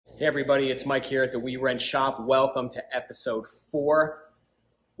Hey everybody, it's Mike here at the WeWrench shop. Welcome to episode 4,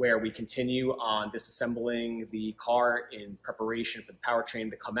 where we continue on disassembling the car in preparation for the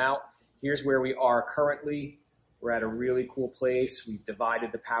powertrain to come out. Here's where we are currently. We're at a really cool place. We've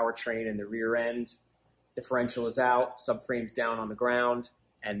divided the powertrain in the rear end. Differential is out, subframe's down on the ground,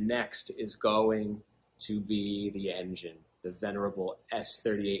 and next is going to be the engine. The venerable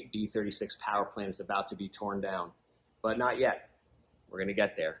S38 B36 power plant is about to be torn down, but not yet. We're going to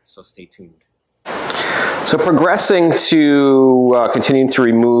get there, so stay tuned. So progressing to continuing to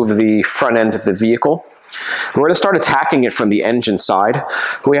remove the front end of the vehicle. We're going to start attacking it from the engine side.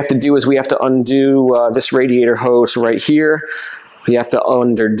 What we have to do is we have to undo this radiator hose right here. We have to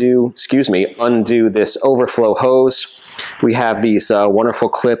undo this overflow hose. We have these wonderful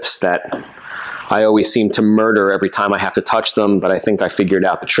clips that I always seem to murder every time I have to touch them, but I think I figured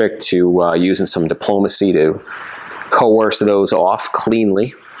out the trick to using some diplomacy to coerce those off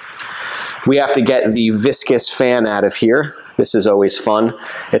cleanly. We have to get the viscous fan out of here. This is always fun.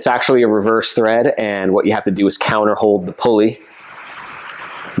 It's actually a reverse thread, and what you have to do is counter hold the pulley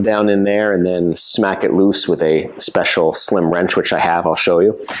down in there and then smack it loose with a special slim wrench, which I have. I'll show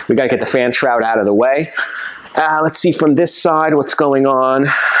you. We got to get the fan shroud out of the way. Let's see from this side what's going on.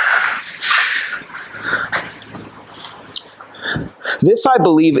 This, I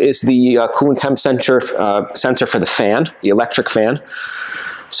believe, is the coolant temp sensor for the fan, the electric fan.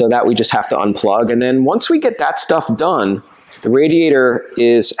 So that we just have to unplug. And then once we get that stuff done, the radiator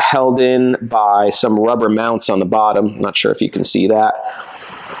is held in by some rubber mounts on the bottom. I'm not sure if you can see that.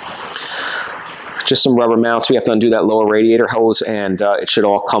 Just some rubber mounts. We have to undo that lower radiator hose, and it should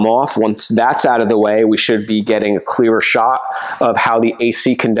all come off. Once that's out of the way, we should be getting a clearer shot of how the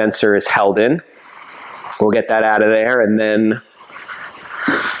AC condenser is held in. We'll get that out of there, and then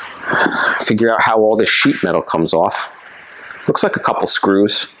figure out how all this sheet metal comes off. Looks like a couple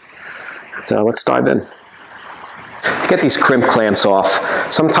screws. So let's dive in. Get these crimp clamps off.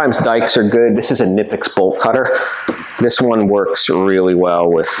 Sometimes dikes are good. This is a Nipix bolt cutter. This one works really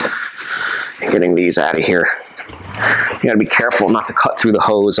well with getting these out of here. You gotta be careful not to cut through the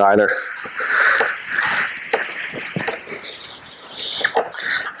hose either.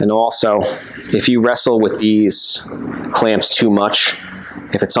 And also, if you wrestle with these clamps too much,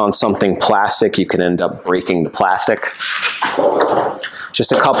 if it's on something plastic, you can end up breaking the plastic.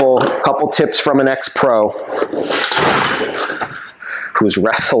 Just a couple tips from an ex-pro who's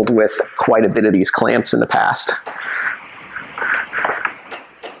wrestled with quite a bit of these clamps in the past.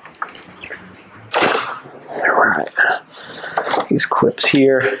 All right, these clips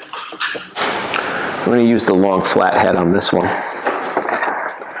here. I'm going to use the long flat head on this one.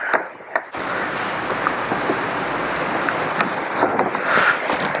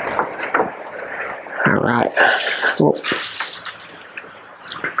 All right. Oh.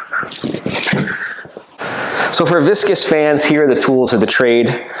 So for viscous fans, here are the tools of the trade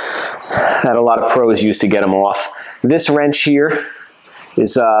that a lot of pros use to get them off. This wrench here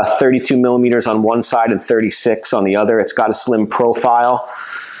is 32 millimeters on one side and 36 on the other. It's got a slim profile.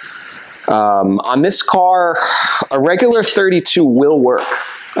 On this car, a regular 32 will work.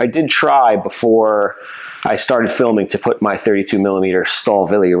 I did try before I started filming to put my 32 millimeter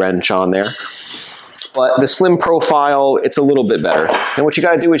Stallvili wrench on there. But the slim profile, it's a little bit better. And what you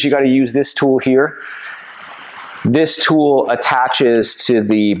gotta do is you gotta use this tool here. This tool attaches to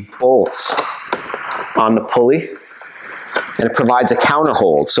the bolts on the pulley, and it provides a counter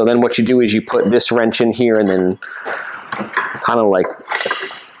hold. So then what you do is you put this wrench in here and then kind of like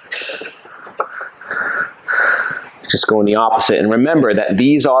just go in the opposite. And remember that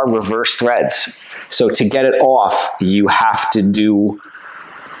these are reverse threads. So to get it off, you have to do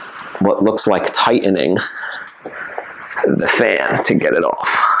what looks like tightening the fan to get it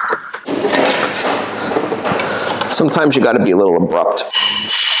off. Sometimes you got to be a little abrupt.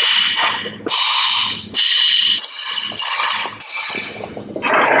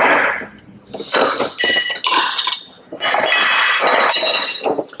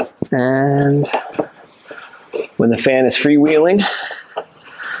 And when the fan is freewheeling,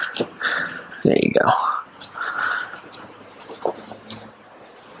 there you go.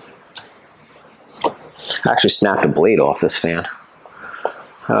 I actually snapped a blade off this fan.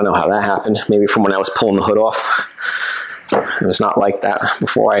 I don't know how that happened. Maybe from when I was pulling the hood off. It was not like that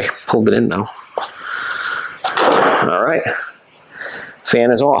before I pulled it in though. All right,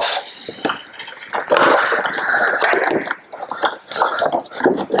 fan is off.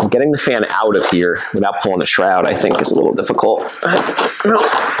 Getting the fan out of here without pulling the shroud, I think, is a little difficult. No,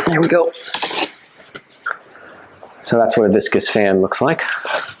 here we go. So that's what a viscous fan looks like.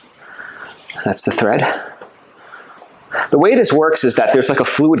 That's the thread. The way this works is that there's like a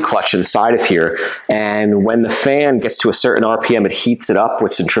fluid clutch inside of here, and when the fan gets to a certain RPM, it heats it up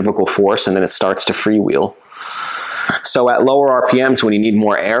with centrifugal force, and then it starts to freewheel. So at lower RPMs, when you need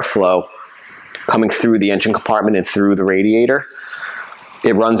more airflow coming through the engine compartment and through the radiator,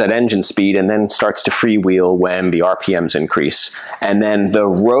 it runs at engine speed and then starts to freewheel when the RPMs increase. And then the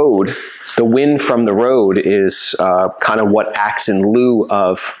road, the wind from the road is kind of what acts in lieu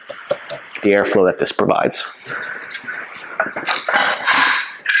of the airflow that this provides.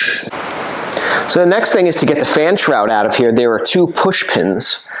 So the next thing is to get the fan shroud out of here. There are 2 push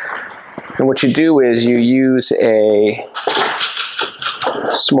pins. And what you do is you use a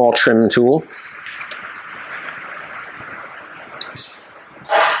small trim tool.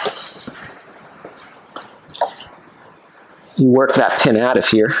 You work that pin out of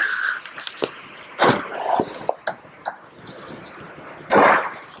here.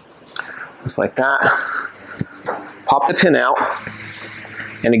 Just like that. Pop the pin out.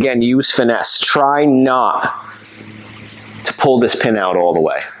 And again, use finesse. Try not to pull this pin out all the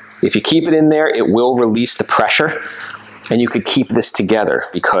way. If you keep it in there, it will release the pressure, and you could keep this together,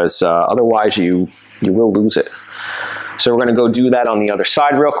 because otherwise you will lose it. So we're going to go do that on the other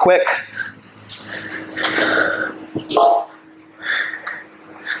side real quick.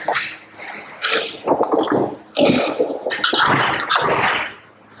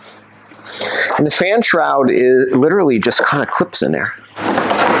 And the fan shroud is literally just kind of clips in there.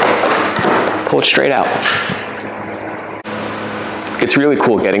 Pull it straight out. It's really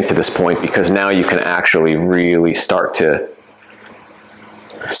cool getting to this point, because now you can actually really start to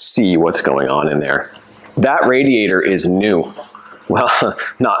see what's going on in there. That radiator is new. Well,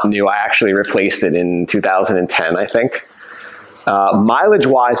 not new. I actually replaced it in 2010, I think.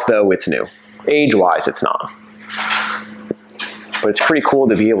 Mileage-wise, though, it's new. Age-wise, it's not. But it's pretty cool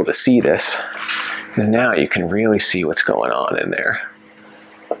to be able to see this, because now you can really see what's going on in there.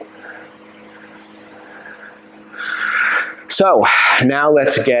 So now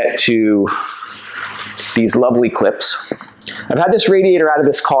let's get to these lovely clips. I've had this radiator out of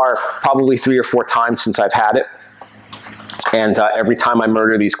this car probably 3 or 4 times since I've had it. And every time I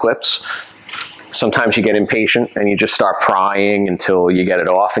murder these clips, sometimes you get impatient and you just start prying until you get it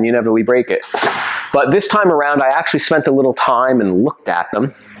off, and you inevitably break it. But this time around, I actually spent a little time and looked at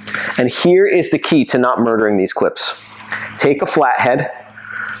them. And here is the key to not murdering these clips. Take a flathead.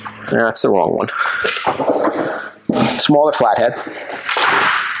 That's the wrong one. Smaller flathead.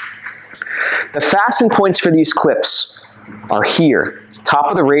 The fasten points for these clips are here, top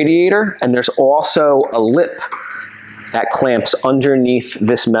of the radiator, and there's also a lip that clamps underneath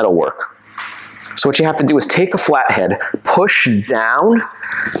this metalwork. So what you have to do is take a flathead, push down,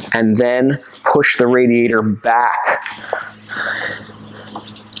 and then push the radiator back.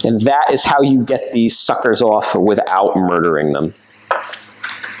 And that is how you get these suckers off without murdering them.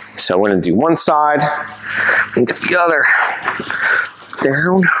 So we're going to do one side, and the other,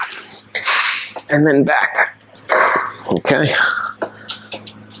 down, and then back. Okay,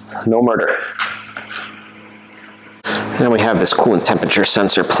 no murder. And then we have this coolant temperature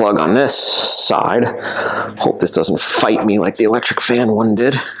sensor plug on this side. Hope this doesn't fight me like the electric fan one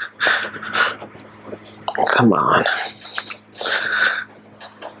did. Come on.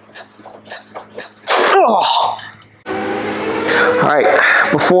 Oh. All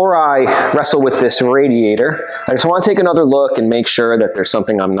right, before I wrestle with this radiator, I just want to take another look and make sure that there's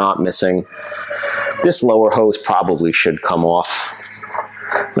something I'm not missing. This lower hose probably should come off.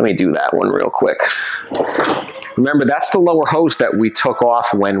 Let me do that one real quick. Remember, that's the lower hose that we took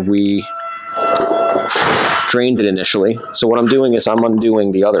off when we drained it initially. So what I'm doing is I'm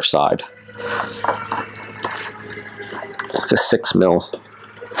undoing the other side. It's a 6 mil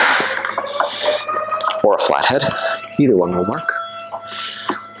or a flathead. Either one will work.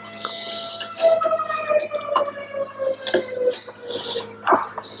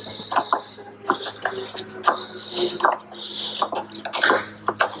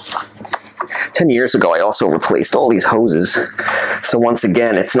 Years ago, I also replaced all these hoses. So once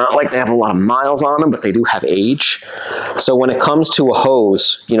again, it's not like they have a lot of miles on them, but they do have age. So when it comes to a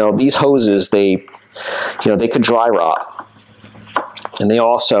hose, you know, these hoses, they could dry rot. And they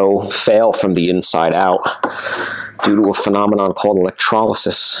also fail from the inside out due to a phenomenon called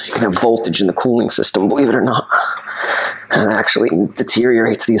electrolysis. You can have voltage in the cooling system, believe it or not. And it actually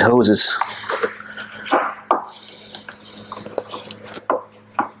deteriorates these hoses.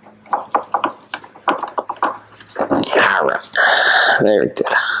 Very good.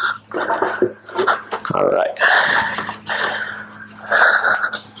 All right.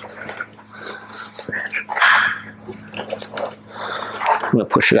 I'm going to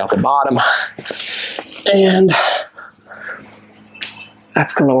push it out the bottom. And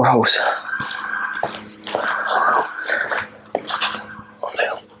That's the lower hose.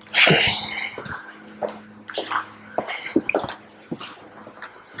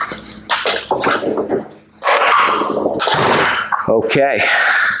 Okay.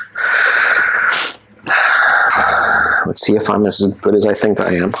 Let's see if I'm as good as I think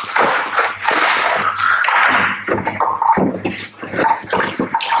I am.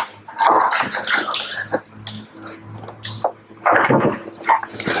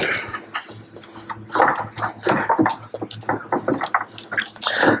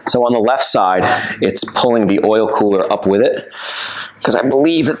 So on the left side, it's pulling the oil cooler up with it, because I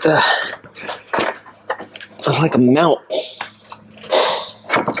believe that there's like a mount.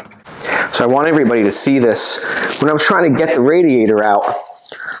 So I want everybody to see this. When I was trying to get the radiator out,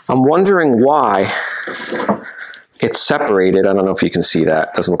 I'm wondering why it's separated. I don't know if you can see that.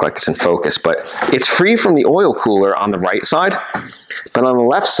 It doesn't look like it's in focus, but it's free from the oil cooler on the right side. But on the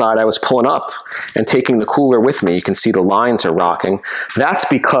left side, I was pulling up and taking the cooler with me. You can see the lines are rocking. That's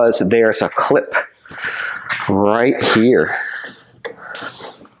because there's a clip right here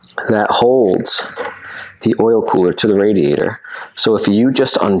that holds the oil cooler to the radiator. So if you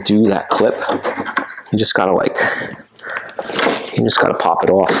just undo that clip, you just gotta pop it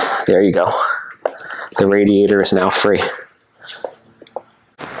off. There you go. The radiator is now free.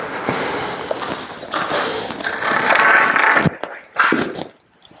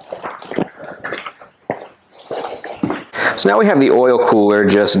 So now we have the oil cooler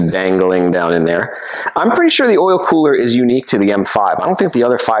just dangling down in there. I'm pretty sure the oil cooler is unique to the M5. I don't think the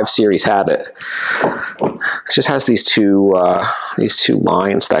other 5 Series have it. It just has these two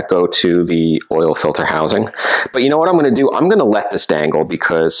lines that go to the oil filter housing. But you know what I'm going to do? I'm going to let this dangle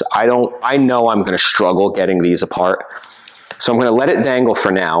because I know I'm going to struggle getting these apart. So I'm going to let it dangle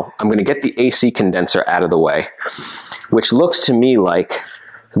for now. I'm going to get the AC condenser out of the way, which looks to me like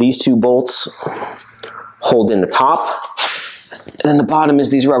these 2 bolts hold in the top, and then the bottom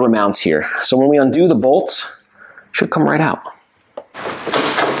is these rubber mounts here. So when we undo the bolts, it should come right out.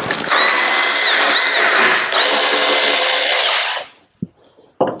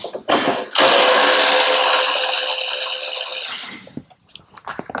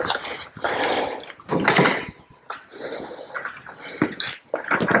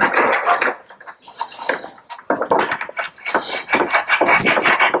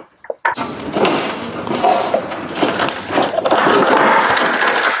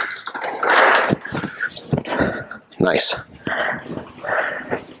 Nice.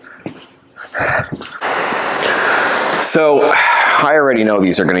 So I already know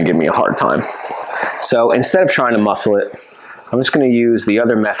these are going to give me a hard time. So instead of trying to muscle it, I'm just going to use the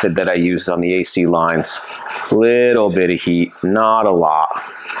other method that I used on the AC lines. Little bit of heat, not a lot,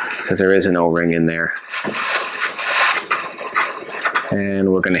 because there is an O-ring in there.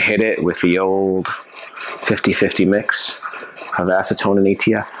 And we're going to hit it with the old 50-50 mix of acetone and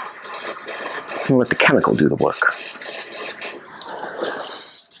ATF. And let the chemical do the work.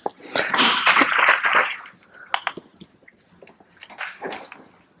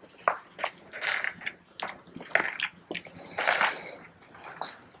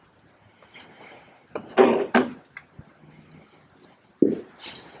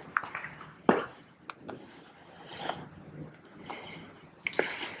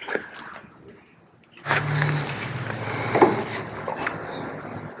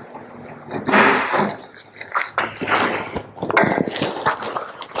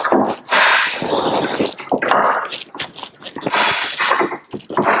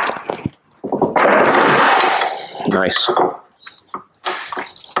 Nice.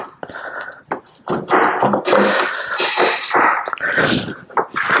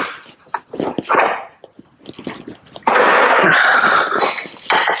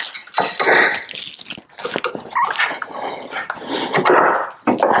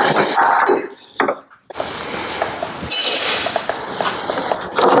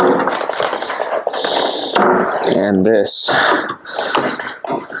 And this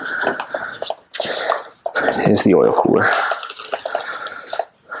is the oil cooler.